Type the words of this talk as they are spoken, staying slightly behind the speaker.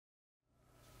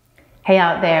Hey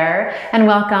out there, and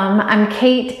welcome. I'm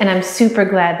Kate, and I'm super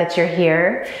glad that you're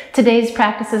here. Today's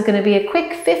practice is going to be a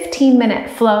quick 15-minute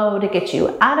flow to get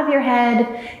you out of your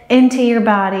head, into your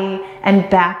body, and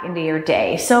back into your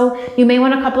day. So you may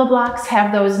want a couple of blocks,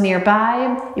 have those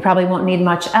nearby. You probably won't need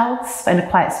much else. Find a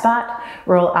quiet spot,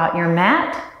 roll out your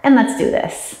mat, and let's do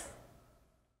this.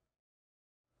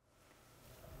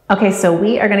 Okay, so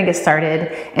we are going to get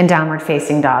started in downward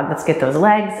facing dog. Let's get those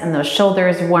legs and those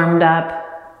shoulders warmed up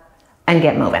and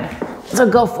get moving. So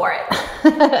go for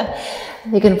it.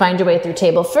 You can find your way through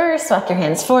table first. Walk your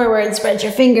hands forward, spread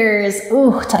your fingers.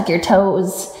 Ooh, tuck your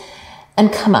toes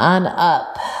and come on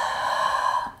up.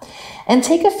 And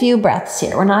take a few breaths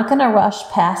here. We're not gonna rush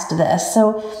past this.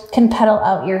 So you can pedal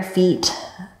out your feet,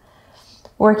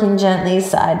 working gently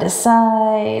side to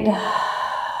side.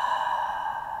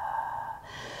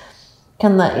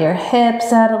 Can let your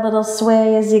hips add a little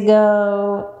sway as you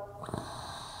go.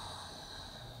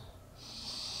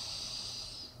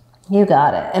 You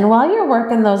got it. And while you're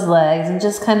working those legs and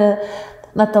just kind of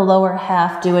let the lower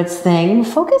half do its thing,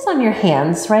 focus on your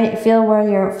hands, right? Feel where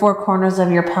your four corners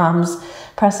of your palms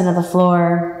press into the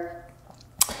floor.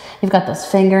 You've got those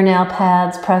fingernail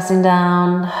pads pressing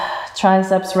down,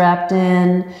 triceps wrapped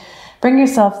in. Bring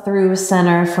yourself through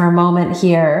center for a moment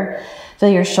here. Feel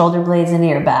your shoulder blades into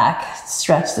your back.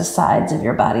 Stretch the sides of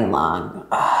your body long.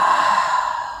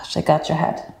 Shake out your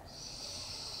head.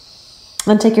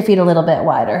 Then take your feet a little bit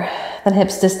wider than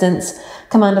hips distance.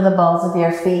 Come onto the balls of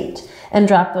your feet and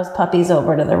drop those puppies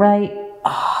over to the right.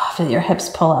 Feel your hips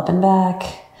pull up and back.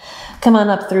 Come on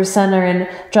up through center and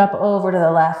drop over to the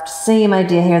left. Same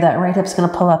idea here. That right hip's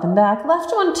gonna pull up and back.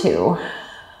 Left one too.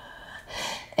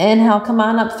 Inhale, come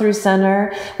on up through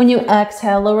center. When you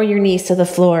exhale, lower your knees to the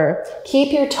floor.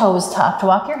 Keep your toes tucked.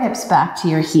 Walk your hips back to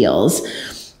your heels.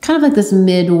 Kind of like this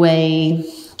midway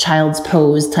child's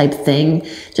pose type thing.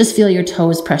 Just feel your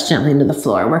toes press gently into the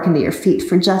floor. Work into your feet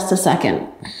for just a second.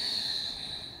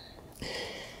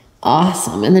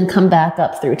 Awesome. And then come back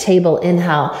up through table.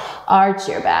 Inhale, arch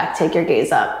your back. Take your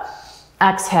gaze up.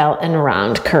 Exhale and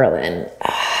round curl in.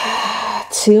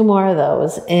 Two more of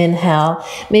those. Inhale.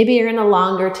 Maybe you're in a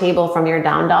longer table from your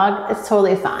down dog. It's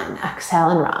totally fine. Exhale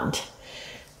and round.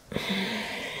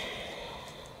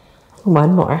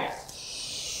 One more.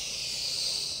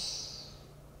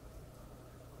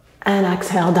 And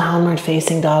exhale, downward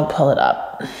facing dog, pull it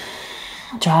up.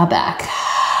 Draw back.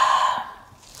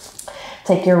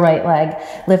 Take your right leg,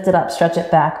 lift it up, stretch it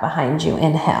back behind you.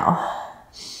 Inhale.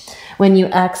 When you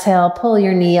exhale, pull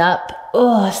your knee up.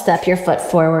 Step your foot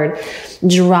forward.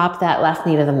 Drop that left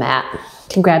knee to the mat. You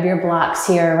can grab your blocks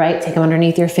here, right? Take them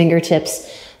underneath your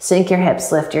fingertips. Sink your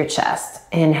hips, lift your chest.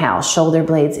 Inhale, shoulder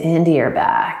blades into your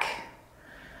back.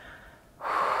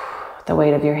 The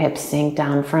weight of your hips sink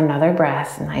down for another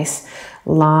breath. Nice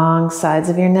long sides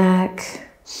of your neck.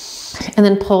 And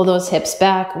then pull those hips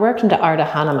back. Work into Ardha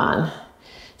Hanuman.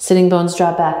 Sitting bones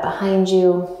drop back behind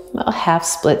you. Little half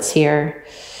splits here.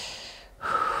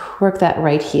 Work that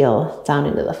right heel down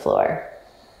into the floor.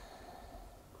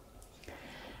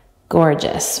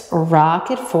 Gorgeous. Rock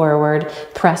it forward.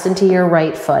 Press into your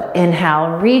right foot.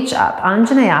 Inhale, reach up.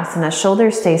 Anjaneyasana.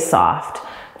 Shoulders stay soft.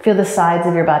 Feel the sides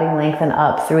of your body lengthen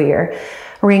up through your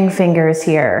ring fingers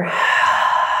here.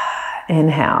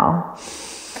 Inhale.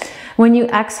 When you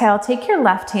exhale, take your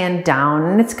left hand down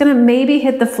and it's gonna maybe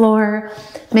hit the floor.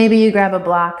 Maybe you grab a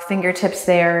block, fingertips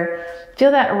there.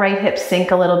 Feel that right hip sink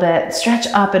a little bit. Stretch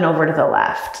up and over to the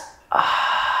left.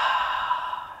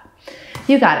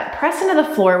 You got it. Press into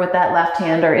the floor with that left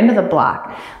hand or into the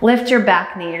block. Lift your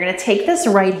back knee. You're going to take this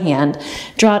right hand,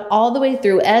 draw it all the way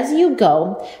through. As you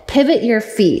go, pivot your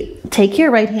feet. Take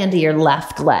your right hand to your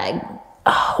left leg.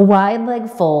 Wide leg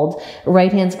fold.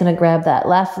 Right hand's going to grab that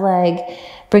left leg.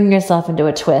 Bring yourself into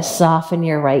a twist. Soften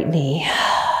your right knee.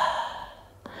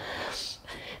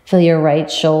 Feel your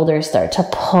right shoulder start to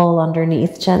pull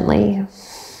underneath gently.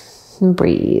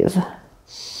 Breathe.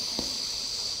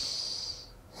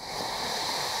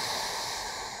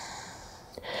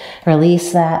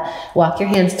 Release that. Walk your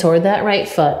hands toward that right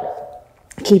foot.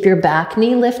 Keep your back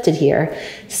knee lifted here.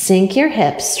 Sink your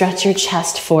hips. Stretch your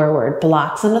chest forward.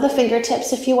 Blocks under the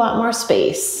fingertips if you want more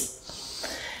space.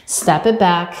 Step it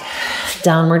back.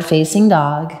 Downward facing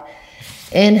dog.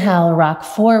 Inhale, rock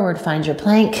forward. Find your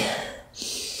plank.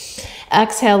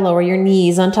 Exhale, lower your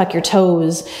knees. Untuck your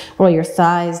toes. Roll your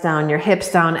thighs down, your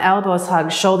hips down. Elbows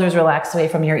hug. Shoulders relax away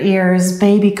from your ears.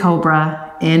 Baby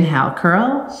cobra. Inhale,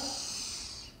 curl.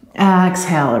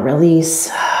 Exhale,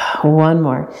 release. One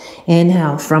more.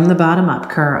 Inhale, from the bottom up,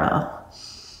 curl.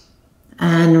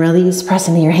 And release, press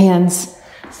into your hands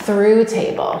through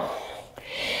table.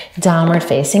 Downward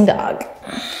facing dog.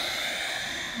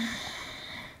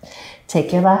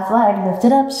 Take your left leg, lift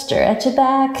it up, stretch it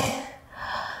back.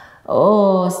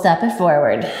 Oh, step it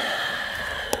forward.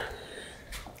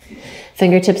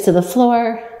 Fingertips to the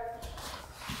floor.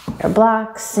 Your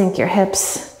blocks, sink your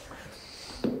hips.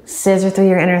 Scissor through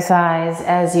your inner thighs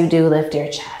as you do lift your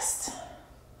chest.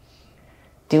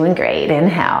 Doing great.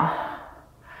 Inhale.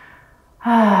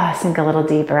 Sink a little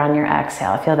deeper on your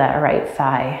exhale. Feel that right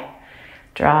thigh.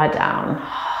 Draw it down.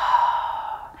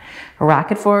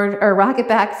 Rock it forward or rock it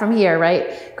back from here,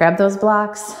 right? Grab those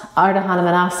blocks. Ardha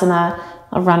Hanumanasana,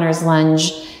 a runner's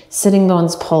lunge. Sitting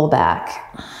bones pull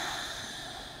back.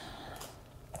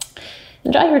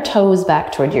 And draw your toes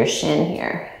back toward your shin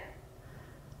here.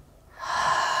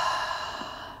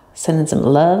 Sending some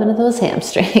love into those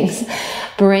hamstrings.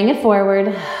 Bring it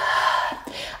forward.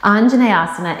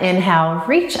 Anjaneyasana, inhale,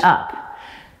 reach up.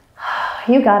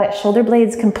 You got it. Shoulder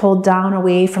blades can pull down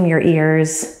away from your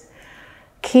ears.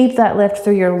 Keep that lift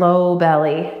through your low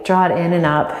belly. Draw it in and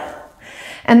up.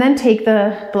 And then take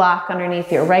the block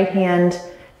underneath your right hand.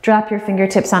 Drop your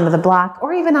fingertips onto the block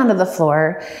or even onto the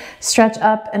floor. Stretch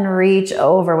up and reach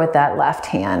over with that left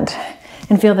hand.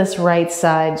 And feel this right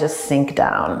side just sink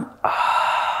down.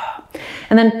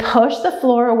 And then push the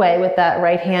floor away with that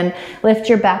right hand. Lift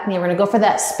your back knee. We're gonna go for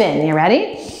that spin. You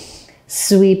ready?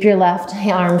 Sweep your left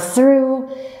arm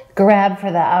through. Grab for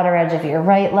the outer edge of your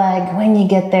right leg. When you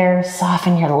get there,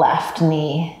 soften your left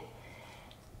knee.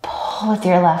 Pull with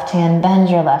your left hand, bend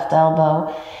your left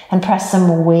elbow, and press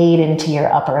some weight into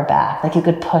your upper back, like you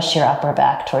could push your upper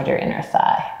back toward your inner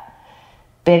thigh.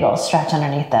 Big old stretch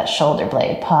underneath that shoulder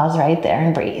blade. Pause right there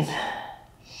and breathe.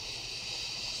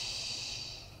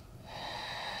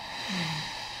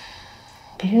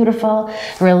 Beautiful.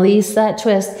 Release that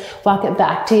twist. Walk it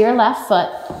back to your left foot.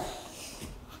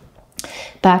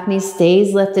 Back knee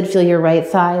stays lifted. Feel your right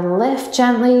thigh lift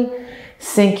gently.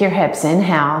 Sink your hips.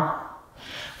 Inhale.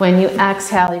 When you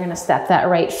exhale, you're going to step that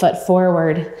right foot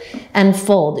forward and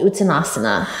fold.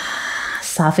 Uttanasana.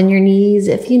 Soften your knees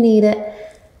if you need it.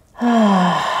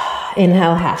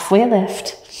 Inhale, halfway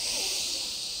lift.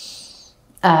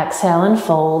 Exhale and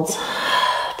fold.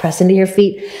 Press into your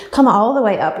feet. Come all the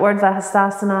way up, Urdhva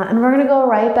Hastasana, and we're going to go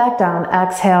right back down.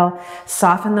 Exhale,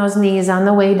 soften those knees on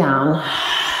the way down.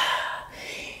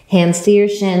 Hands to your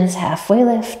shins, halfway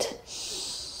lift.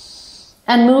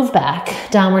 And move back,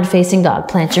 downward facing dog.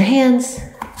 Plant your hands,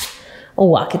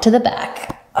 walk it to the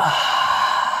back.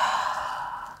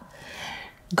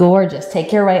 Gorgeous.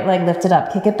 Take your right leg, lift it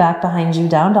up, kick it back behind you,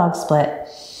 down dog split.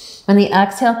 When the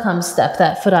exhale comes, step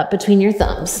that foot up between your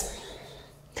thumbs.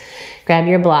 Grab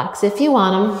your blocks if you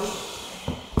want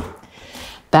them.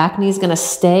 Back knee's gonna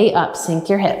stay up, sink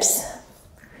your hips.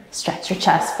 Stretch your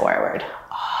chest forward.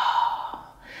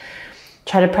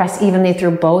 Try to press evenly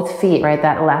through both feet, right?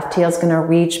 That left heel's gonna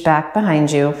reach back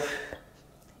behind you.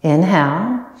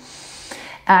 Inhale.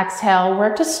 Exhale,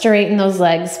 work to straighten those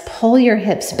legs. Pull your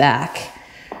hips back.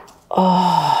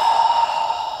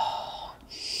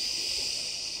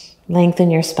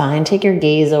 Lengthen your spine. Take your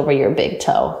gaze over your big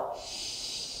toe.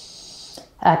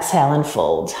 Exhale and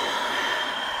fold.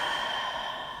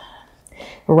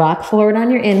 Rock forward on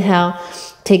your inhale.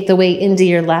 Take the weight into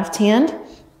your left hand.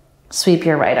 Sweep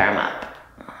your right arm up.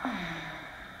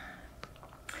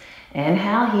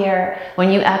 Inhale here.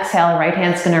 When you exhale, right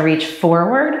hand's gonna reach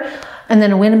forward and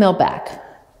then windmill back.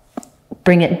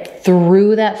 Bring it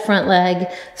through that front leg,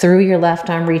 through your left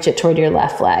arm, reach it toward your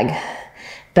left leg.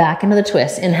 Back into the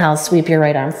twist. Inhale, sweep your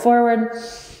right arm forward.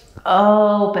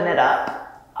 Open it up.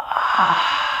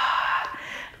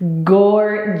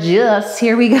 Gorgeous.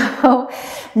 Here we go.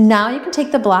 Now you can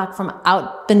take the block from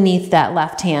out beneath that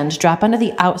left hand, drop onto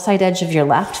the outside edge of your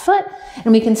left foot,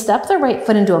 and we can step the right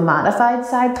foot into a modified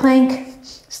side plank,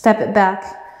 step it back,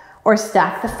 or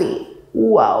stack the feet.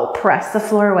 Whoa, press the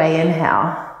floor away.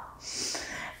 Inhale.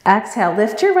 Exhale,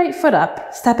 lift your right foot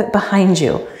up, step it behind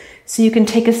you. So you can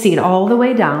take a seat all the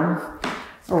way down.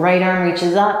 Right arm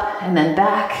reaches up and then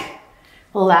back.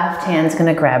 Left hand's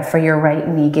gonna grab for your right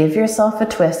knee. Give yourself a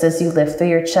twist as you lift through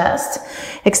your chest.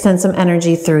 Extend some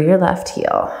energy through your left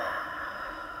heel.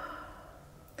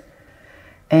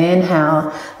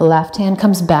 Inhale, left hand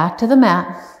comes back to the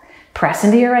mat. Press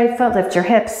into your right foot, lift your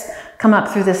hips. Come up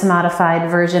through this modified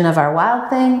version of our wild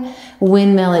thing.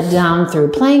 Windmill it down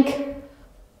through plank.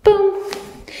 Boom.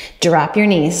 Drop your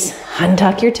knees,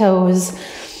 untuck your toes,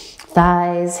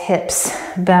 thighs, hips,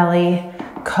 belly.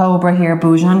 Cobra here,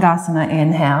 Bhujangasana.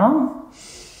 Inhale.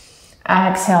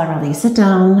 Exhale, release it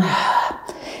down.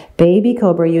 Baby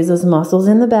cobra, use those muscles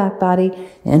in the back body.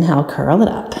 Inhale, curl it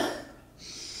up.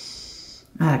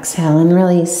 Exhale and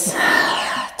release.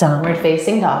 Downward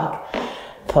facing dog.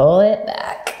 Pull it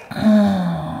back.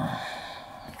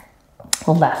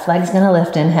 Left leg's gonna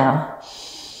lift, inhale.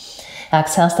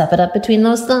 Exhale, step it up between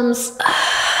those thumbs.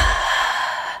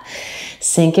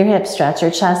 Sink your hips, stretch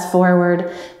your chest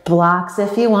forward. Blocks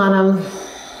if you want them.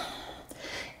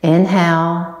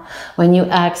 Inhale. When you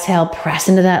exhale, press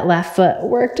into that left foot.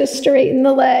 Work to straighten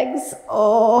the legs.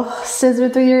 Oh, scissor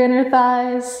through your inner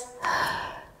thighs.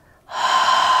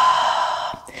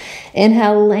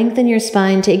 Inhale, lengthen your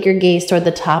spine. Take your gaze toward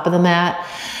the top of the mat.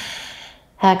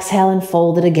 Exhale and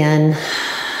fold it again.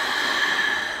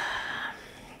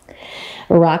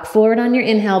 Rock forward on your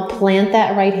inhale. Plant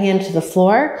that right hand to the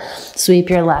floor. Sweep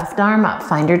your left arm up.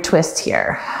 Find your twist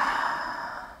here.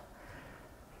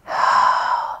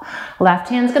 Left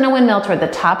hand's gonna windmill toward the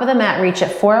top of the mat. Reach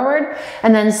it forward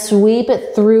and then sweep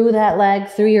it through that leg,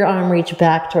 through your arm. Reach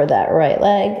back toward that right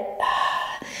leg.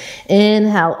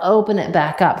 Inhale, open it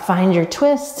back up. Find your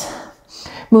twist.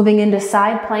 Moving into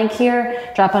side plank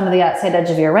here. Drop onto the outside edge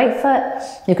of your right foot.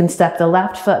 You can step the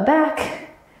left foot back.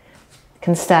 You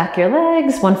can stack your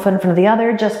legs, one foot in front of the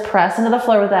other. Just press into the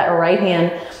floor with that right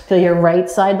hand. Feel your right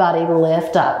side body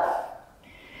lift up.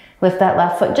 Lift that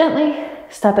left foot gently.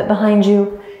 Step it behind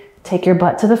you. Take your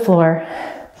butt to the floor.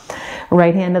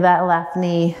 Right hand to that left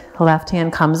knee. Left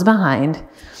hand comes behind.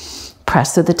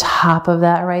 Press to the top of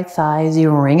that right thigh as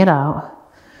you wring it out.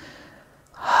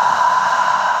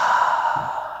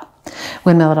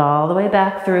 Windmill it all the way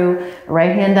back through.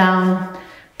 Right hand down.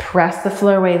 Press the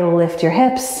floor away to lift your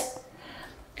hips.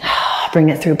 Bring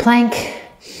it through plank.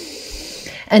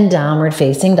 And downward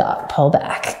facing dog. Pull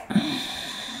back.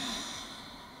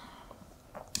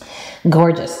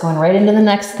 Gorgeous. Going right into the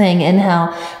next thing.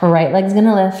 Inhale. Right leg's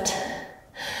gonna lift.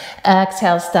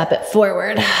 Exhale. Step it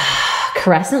forward.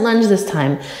 Crescent lunge this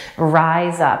time.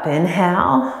 Rise up.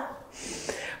 Inhale.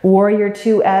 Warrior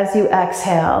two as you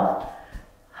exhale.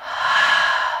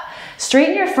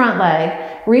 Straighten your front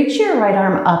leg. Reach your right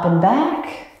arm up and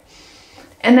back.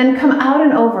 And then come out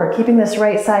and over, keeping this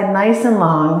right side nice and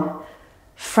long.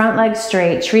 Front leg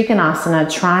straight.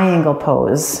 Trikonasana, triangle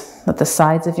pose. Let the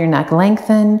sides of your neck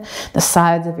lengthen, the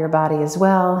sides of your body as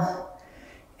well.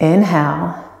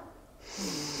 Inhale.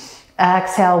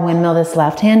 Exhale, windmill this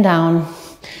left hand down.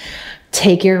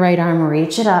 Take your right arm,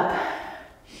 reach it up.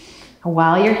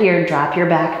 While you're here, drop your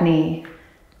back knee.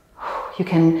 You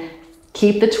can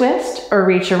keep the twist or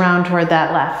reach around toward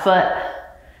that left foot.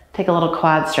 Take a little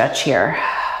quad stretch here.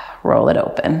 Roll it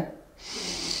open.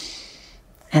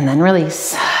 And then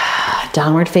release.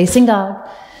 Downward facing dog.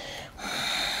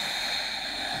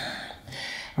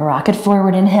 Rock it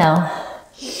forward, inhale.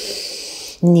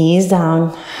 Knees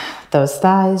down. Those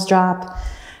thighs drop.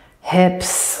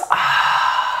 Hips.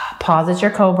 Pause as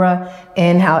your cobra.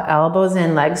 Inhale, elbows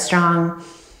in, legs strong.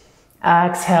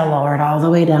 Exhale, lower it all the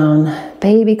way down.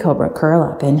 Baby cobra, curl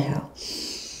up, inhale.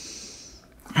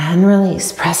 And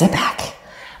release, press it back.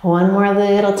 One more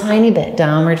little tiny bit,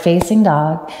 downward facing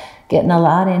dog. Getting a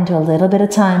lot into a little bit of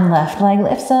time. Left leg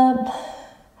lifts up.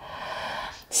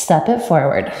 Step it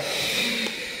forward.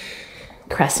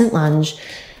 Crescent lunge,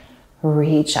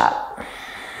 reach up.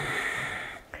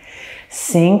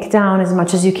 Sink down as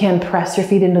much as you can. Press your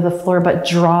feet into the floor, but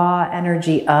draw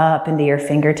energy up into your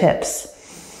fingertips.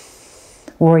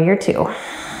 Warrior two.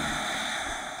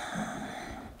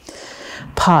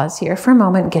 Pause here for a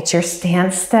moment. Get your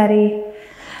stance steady.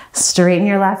 Straighten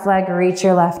your left leg. Reach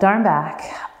your left arm back.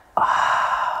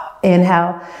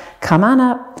 Inhale. Come on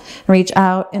up. Reach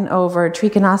out and over.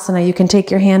 Trikonasana. You can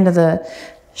take your hand to the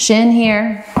shin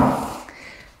here.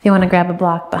 If you want to grab a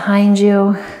block behind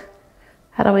you.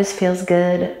 That always feels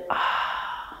good.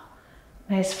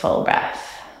 Nice full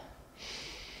breath.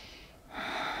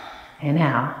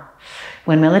 Inhale.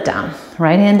 Windmill it down.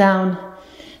 Right hand down.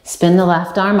 Spin the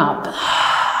left arm up.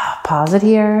 Pause it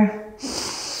here.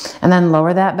 And then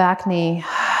lower that back knee. You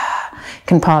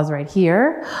can pause right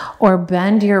here. Or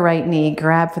bend your right knee.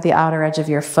 Grab for the outer edge of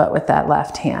your foot with that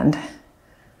left hand.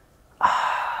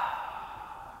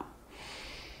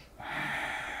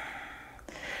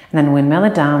 And then windmill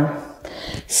it down.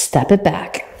 Step it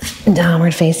back.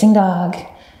 Downward facing dog.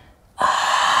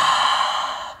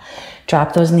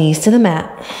 Drop those knees to the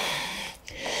mat.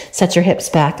 Set your hips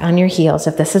back on your heels.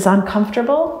 If this is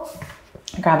uncomfortable,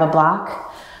 grab a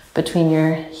block between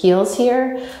your heels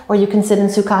here, or you can sit in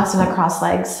Sukhasana, cross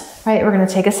legs. Right, we're gonna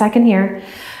take a second here.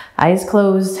 Eyes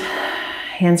closed,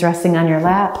 hands resting on your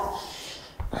lap.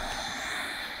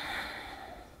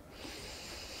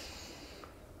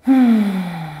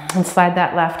 And slide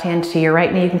that left hand to your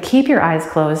right knee. You can keep your eyes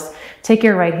closed. Take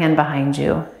your right hand behind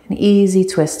you. An easy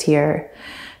twist here.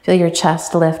 Feel your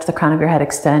chest lift, the crown of your head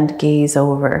extend, gaze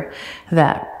over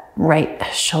that right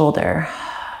shoulder.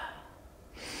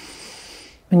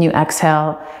 When you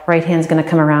exhale, right hand's gonna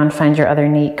come around, find your other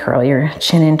knee, curl your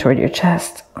chin in toward your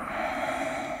chest.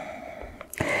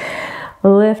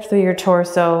 Lift through your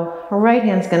torso. Right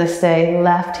hand's gonna stay,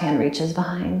 left hand reaches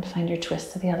behind. Find your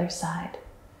twist to the other side.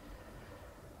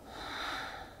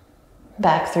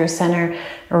 Back through center,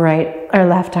 right or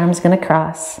left arm's gonna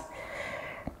cross.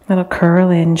 Little curl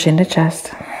in, chin to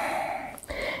chest.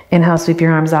 Inhale, sweep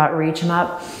your arms out, reach them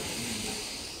up.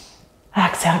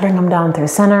 Exhale, bring them down through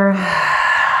center.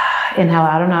 Inhale,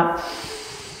 out and up.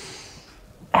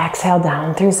 Exhale,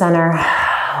 down through center.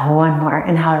 One more.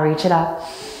 Inhale, reach it up.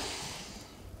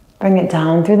 Bring it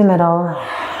down through the middle.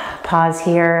 Pause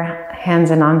here. Hands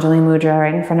in Anjali Mudra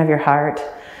right in front of your heart.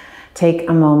 Take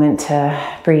a moment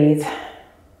to breathe,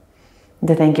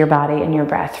 to thank your body and your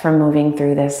breath for moving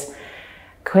through this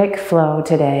quick flow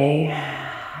today.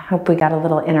 Hope we got a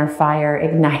little inner fire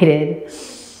ignited.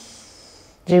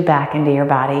 You back into your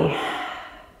body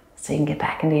so you can get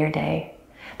back into your day.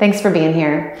 Thanks for being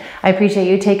here. I appreciate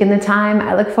you taking the time.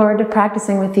 I look forward to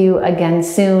practicing with you again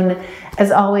soon.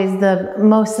 As always, the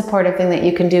most supportive thing that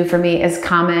you can do for me is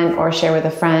comment or share with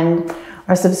a friend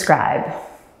or subscribe.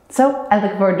 So I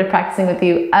look forward to practicing with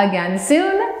you again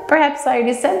soon. Perhaps I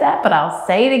already said that, but I'll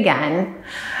say it again.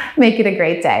 Make it a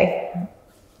great day.